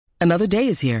Another day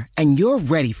is here, and you're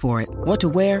ready for it. What to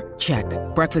wear? Check.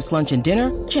 Breakfast, lunch, and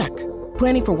dinner? Check.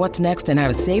 Planning for what's next and how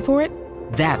to save for it?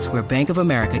 That's where Bank of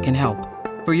America can help.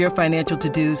 For your financial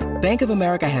to-dos, Bank of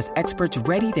America has experts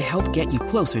ready to help get you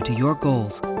closer to your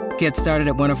goals. Get started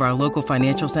at one of our local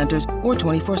financial centers or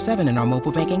 24/7 in our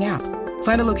mobile banking app.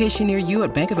 Find a location near you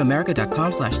at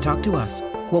bankofamerica.com/talktous.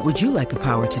 What would you like the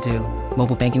power to do?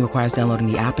 Mobile banking requires downloading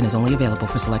the app and is only available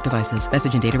for select devices.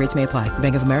 Message and data rates may apply.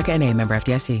 Bank of America N.A., member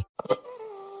FDIC.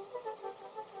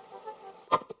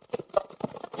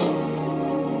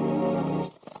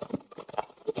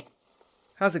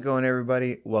 How's it going,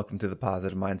 everybody? Welcome to the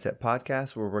Positive Mindset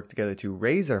Podcast, where we work together to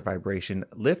raise our vibration,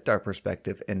 lift our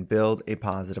perspective, and build a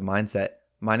positive mindset.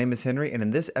 My name is Henry, and in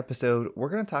this episode, we're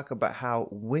going to talk about how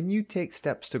when you take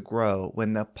steps to grow,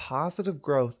 when the positive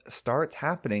growth starts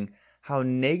happening, how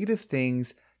negative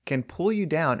things can pull you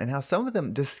down and how some of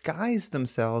them disguise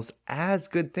themselves as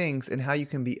good things and how you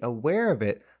can be aware of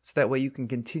it so that way you can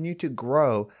continue to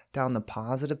grow down the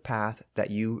positive path that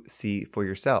you see for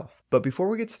yourself. But before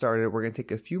we get started, we're going to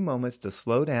take a few moments to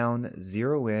slow down,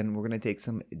 zero in. We're going to take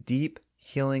some deep,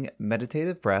 healing,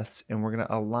 meditative breaths, and we're going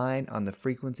to align on the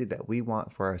frequency that we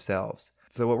want for ourselves.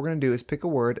 So what we're going to do is pick a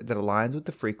word that aligns with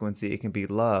the frequency. It can be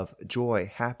love,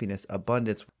 joy, happiness,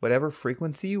 abundance, whatever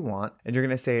frequency you want. And you're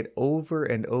going to say it over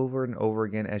and over and over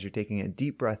again as you're taking a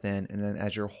deep breath in. And then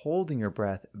as you're holding your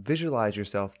breath, visualize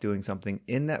yourself doing something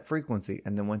in that frequency.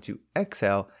 And then once you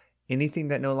exhale, anything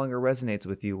that no longer resonates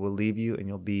with you will leave you and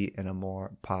you'll be in a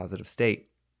more positive state.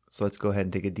 So let's go ahead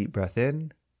and take a deep breath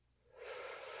in.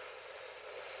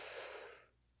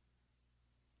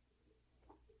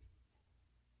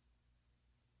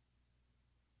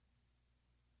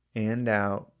 And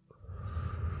out.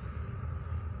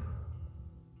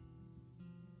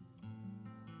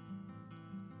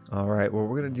 All right, well,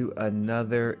 we're going to do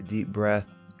another deep breath.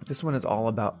 This one is all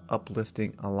about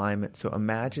uplifting alignment. So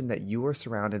imagine that you are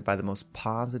surrounded by the most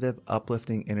positive,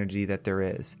 uplifting energy that there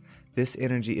is. This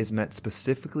energy is meant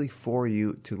specifically for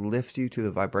you to lift you to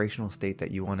the vibrational state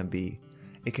that you want to be.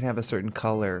 It can have a certain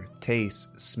color,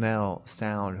 taste, smell,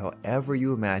 sound, however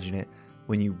you imagine it.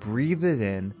 When you breathe it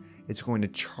in, it's going to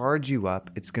charge you up.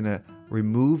 It's going to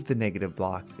remove the negative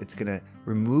blocks. It's going to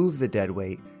remove the dead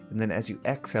weight. And then as you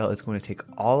exhale, it's going to take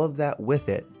all of that with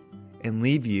it and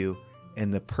leave you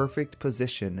in the perfect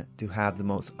position to have the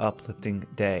most uplifting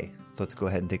day. So let's go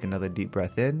ahead and take another deep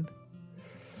breath in.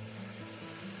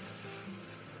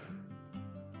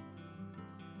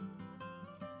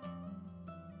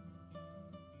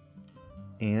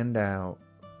 And out.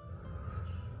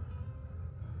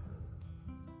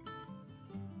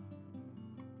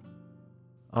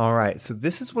 All right, so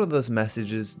this is one of those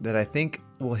messages that I think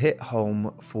will hit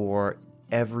home for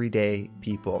everyday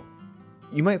people.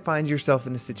 You might find yourself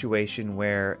in a situation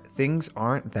where things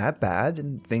aren't that bad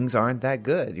and things aren't that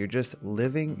good. You're just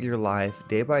living your life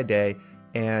day by day,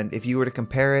 and if you were to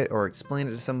compare it or explain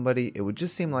it to somebody, it would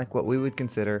just seem like what we would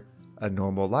consider a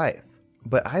normal life.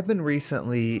 But I've been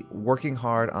recently working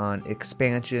hard on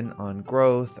expansion, on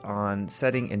growth, on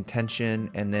setting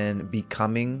intention, and then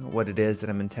becoming what it is that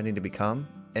I'm intending to become.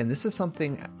 And this is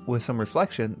something with some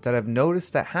reflection that I've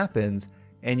noticed that happens,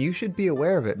 and you should be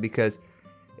aware of it because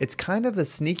it's kind of a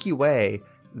sneaky way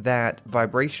that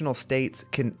vibrational states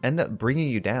can end up bringing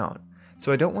you down.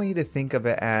 So I don't want you to think of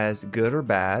it as good or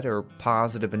bad or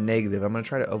positive and negative. I'm going to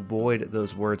try to avoid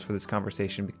those words for this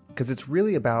conversation because it's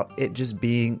really about it just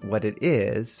being what it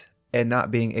is and not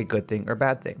being a good thing or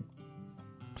bad thing.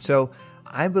 So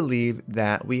I believe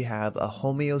that we have a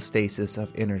homeostasis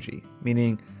of energy,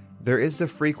 meaning there is the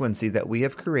frequency that we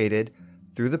have created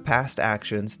through the past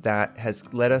actions that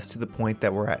has led us to the point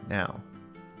that we're at now.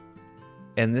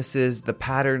 And this is the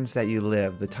patterns that you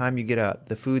live, the time you get up,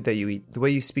 the food that you eat, the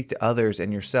way you speak to others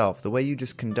and yourself, the way you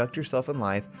just conduct yourself in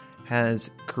life has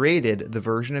created the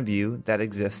version of you that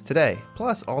exists today,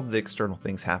 plus all the external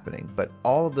things happening. But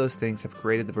all of those things have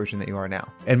created the version that you are now.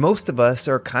 And most of us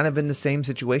are kind of in the same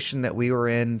situation that we were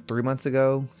in 3 months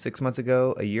ago, 6 months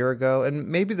ago, a year ago. And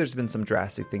maybe there's been some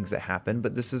drastic things that happen,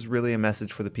 but this is really a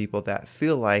message for the people that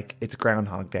feel like it's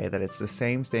Groundhog Day, that it's the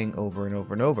same thing over and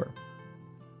over and over.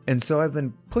 And so I've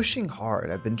been pushing hard.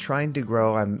 I've been trying to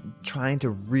grow. I'm trying to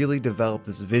really develop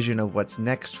this vision of what's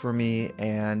next for me.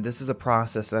 And this is a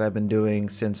process that I've been doing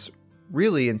since,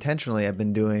 really intentionally, I've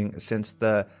been doing since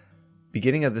the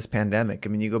beginning of this pandemic. I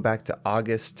mean, you go back to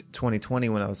August 2020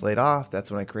 when I was laid off.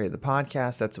 That's when I created the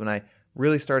podcast. That's when I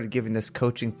really started giving this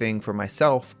coaching thing for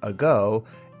myself a go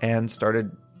and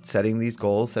started setting these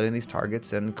goals, setting these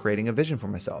targets, and creating a vision for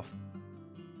myself.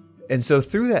 And so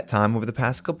through that time, over the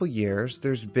past couple of years,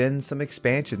 there's been some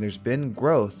expansion, there's been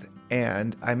growth.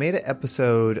 And I made an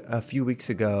episode a few weeks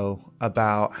ago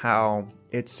about how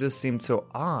it just seemed so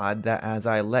odd that as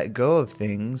I let go of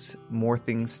things, more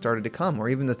things started to come, or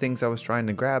even the things I was trying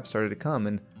to grab started to come.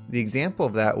 And the example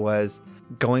of that was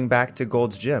going back to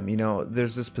Gold's Gym. You know,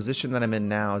 there's this position that I'm in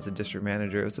now as a district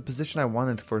manager. It was a position I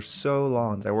wanted for so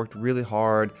long that I worked really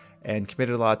hard and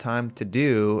committed a lot of time to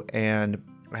do. And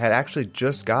I had actually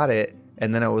just got it,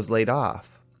 and then I was laid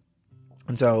off.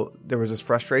 And so there was this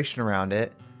frustration around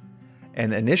it.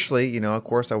 And initially, you know, of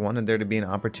course, I wanted there to be an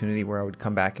opportunity where I would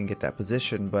come back and get that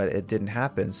position, but it didn't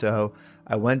happen. So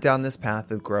I went down this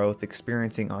path of growth,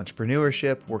 experiencing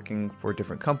entrepreneurship, working for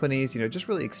different companies, you know, just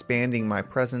really expanding my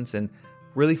presence and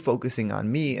really focusing on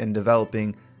me and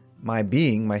developing my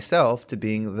being, myself, to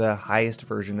being the highest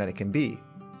version that it can be.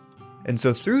 And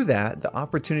so through that, the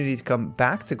opportunity to come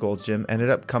back to Gold's Gym ended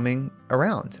up coming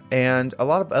around. And a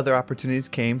lot of other opportunities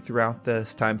came throughout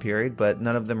this time period, but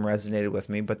none of them resonated with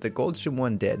me. But the Gold's Gym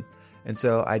one did. And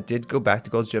so I did go back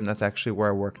to Gold's Gym. That's actually where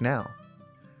I work now.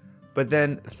 But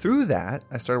then through that,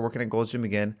 I started working at Gold's Gym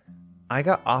again. I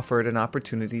got offered an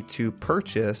opportunity to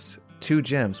purchase 2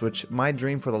 gyms, which my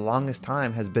dream for the longest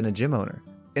time has been a gym owner.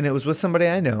 And it was with somebody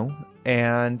I know.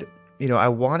 And, you know, I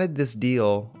wanted this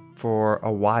deal for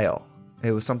a while.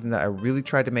 It was something that I really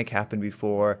tried to make happen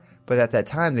before, but at that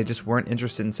time they just weren't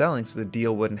interested in selling, so the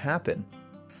deal wouldn't happen.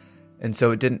 And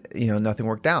so it didn't, you know, nothing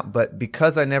worked out. But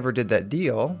because I never did that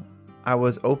deal, I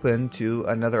was open to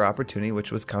another opportunity,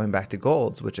 which was coming back to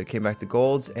Gold's, which I came back to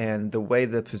Gold's. And the way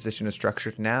the position is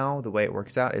structured now, the way it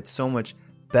works out, it's so much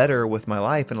better with my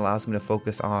life and allows me to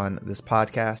focus on this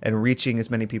podcast and reaching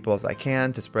as many people as I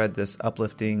can to spread this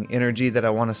uplifting energy that I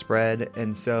want to spread.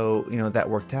 And so, you know, that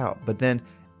worked out. But then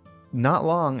not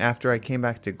long after I came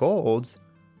back to Gold's,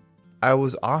 I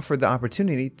was offered the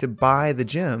opportunity to buy the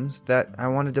gyms that I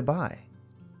wanted to buy.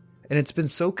 And it's been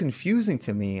so confusing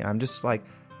to me. I'm just like,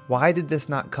 why did this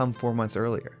not come 4 months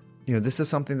earlier? You know, this is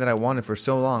something that I wanted for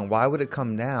so long. Why would it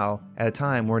come now at a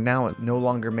time where now it no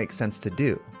longer makes sense to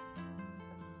do?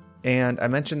 And I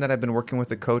mentioned that I've been working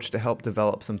with a coach to help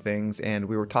develop some things, and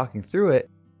we were talking through it.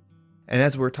 And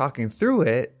as we were talking through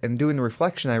it and doing the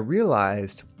reflection, I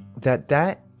realized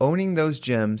that owning those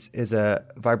gyms is a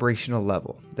vibrational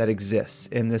level that exists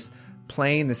in this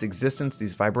plane, this existence,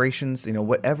 these vibrations, you know,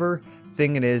 whatever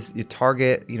thing it is you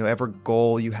target, you know, whatever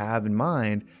goal you have in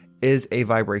mind is a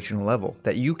vibrational level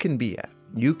that you can be at.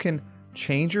 You can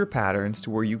change your patterns to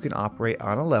where you can operate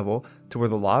on a level to where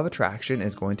the law of attraction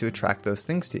is going to attract those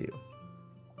things to you.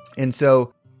 And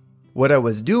so what I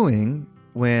was doing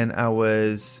when I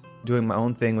was doing my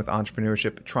own thing with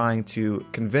entrepreneurship, trying to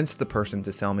convince the person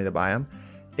to sell me to buy them,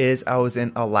 is I was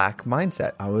in a lack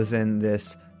mindset. I was in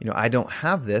this, you know, I don't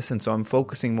have this. And so I'm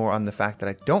focusing more on the fact that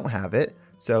I don't have it.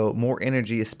 So more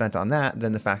energy is spent on that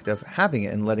than the fact of having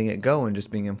it and letting it go and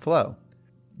just being in flow.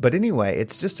 But anyway,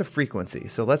 it's just a frequency.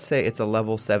 So let's say it's a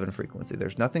level 7 frequency.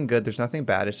 There's nothing good. There's nothing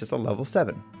bad. It's just a level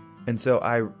 7. And so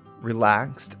I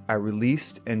relaxed, I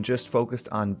released, and just focused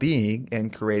on being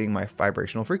and creating my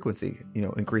vibrational frequency, you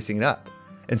know, increasing it up.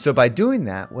 And so by doing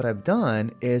that, what I've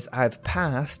done is I've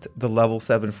passed the level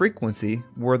 7 frequency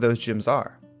where those gyms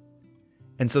are.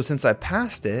 And so since I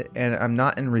passed it and I'm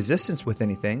not in resistance with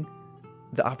anything,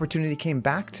 the opportunity came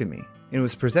back to me and it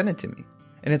was presented to me.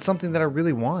 And it's something that I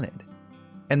really wanted.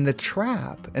 And the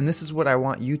trap, and this is what I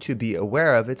want you to be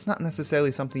aware of, it's not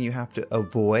necessarily something you have to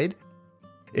avoid.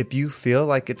 If you feel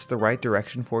like it's the right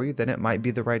direction for you, then it might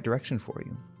be the right direction for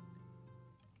you.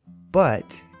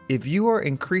 But if you are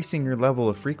increasing your level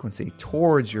of frequency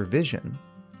towards your vision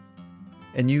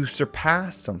and you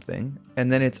surpass something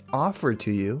and then it's offered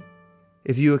to you,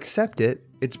 if you accept it,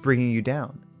 it's bringing you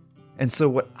down. And so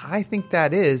what I think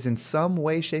that is in some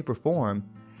way, shape, or form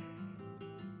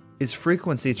is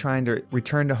frequency trying to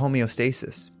return to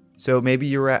homeostasis. So maybe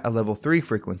you're at a level 3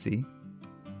 frequency.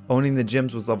 Owning the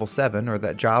gyms was level 7, or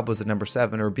that job was a number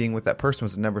 7, or being with that person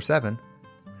was a number 7.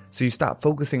 So you stop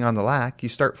focusing on the lack, you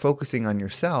start focusing on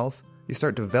yourself, you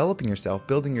start developing yourself,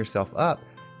 building yourself up,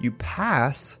 you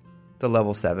pass the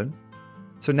level 7.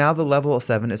 So now the level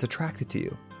 7 is attracted to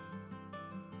you.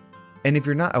 And if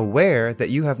you're not aware that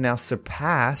you have now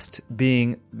surpassed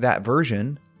being that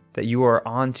version, that you are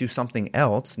on to something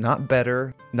else, not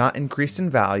better, not increased in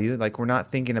value, like we're not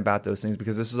thinking about those things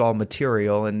because this is all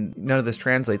material and none of this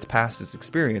translates past this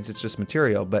experience, it's just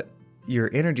material, but your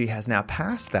energy has now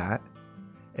passed that.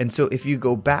 And so if you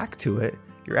go back to it,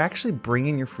 you're actually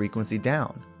bringing your frequency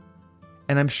down.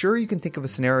 And I'm sure you can think of a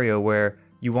scenario where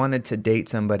you wanted to date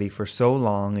somebody for so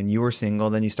long and you were single,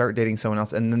 then you start dating someone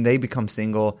else and then they become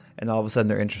single and all of a sudden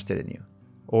they're interested in you.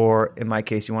 Or in my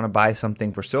case, you want to buy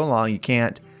something for so long you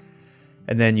can't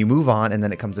and then you move on, and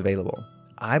then it comes available.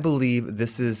 I believe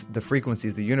this is the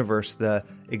frequencies, the universe, the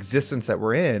existence that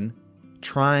we're in,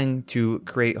 trying to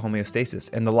create homeostasis,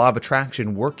 and the law of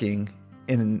attraction working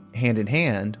in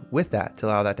hand with that to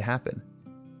allow that to happen.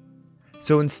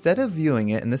 So instead of viewing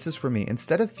it, and this is for me,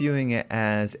 instead of viewing it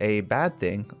as a bad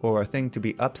thing or a thing to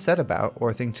be upset about or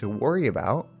a thing to worry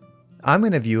about, I'm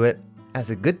going to view it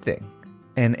as a good thing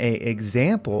and an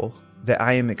example that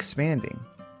I am expanding,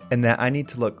 and that I need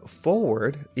to look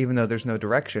forward. Even though there's no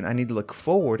direction, I need to look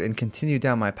forward and continue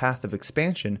down my path of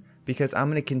expansion, because I'm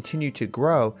going to continue to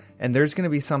grow, and there's going to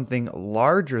be something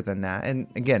larger than that. And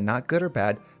again, not good or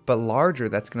bad, but larger,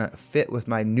 that's going to fit with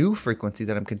my new frequency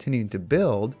that I'm continuing to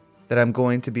build, that I'm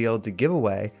going to be able to give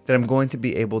away, that I'm going to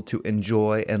be able to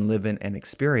enjoy and live in and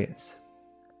experience.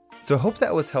 So I hope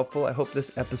that was helpful. I hope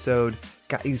this episode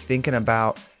got you thinking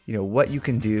about, what you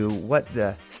can do, what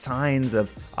the signs of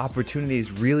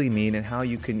opportunities really mean, and how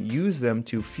you can use them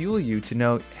to fuel you to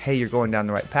know, hey, you're going down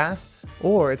the right path,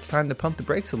 or it's time to pump the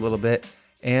brakes a little bit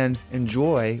and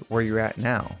enjoy where you're at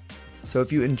now. So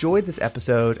if you enjoyed this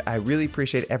episode, I really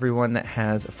appreciate everyone that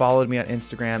has followed me on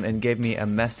Instagram and gave me a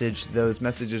message. Those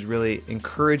messages really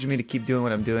encourage me to keep doing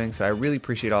what I'm doing. So I really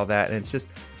appreciate all that. And it's just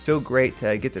so great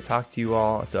to get to talk to you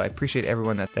all. So I appreciate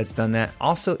everyone that's done that.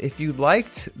 Also, if you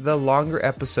liked the longer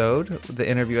episode, the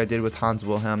interview I did with Hans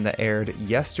Wilhelm that aired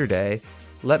yesterday,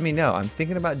 let me know. I'm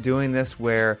thinking about doing this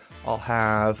where I'll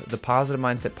have the Positive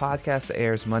Mindset podcast that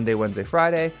airs Monday, Wednesday,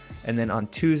 Friday. And then on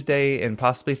Tuesday and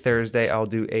possibly Thursday, I'll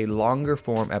do a longer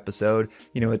form episode.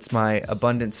 It's my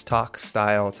abundance talk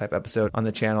style type episode on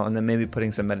the channel, and then maybe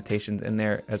putting some meditations in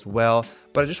there as well.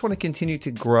 But I just want to continue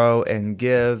to grow and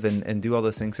give and do all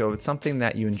those things. So if it's something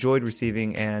that you enjoyed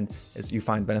receiving and as you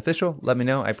find beneficial, let me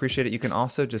know. I appreciate it. You can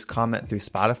also just comment through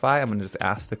Spotify. I'm going to just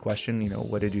ask the question,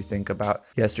 what did you think about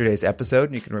yesterday's episode?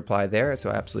 And you can reply there. So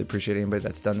I absolutely appreciate anybody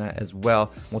that's done that as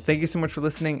well. Well, thank you so much for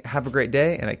listening. Have a great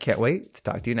day, and I can't wait to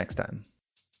talk to you next time.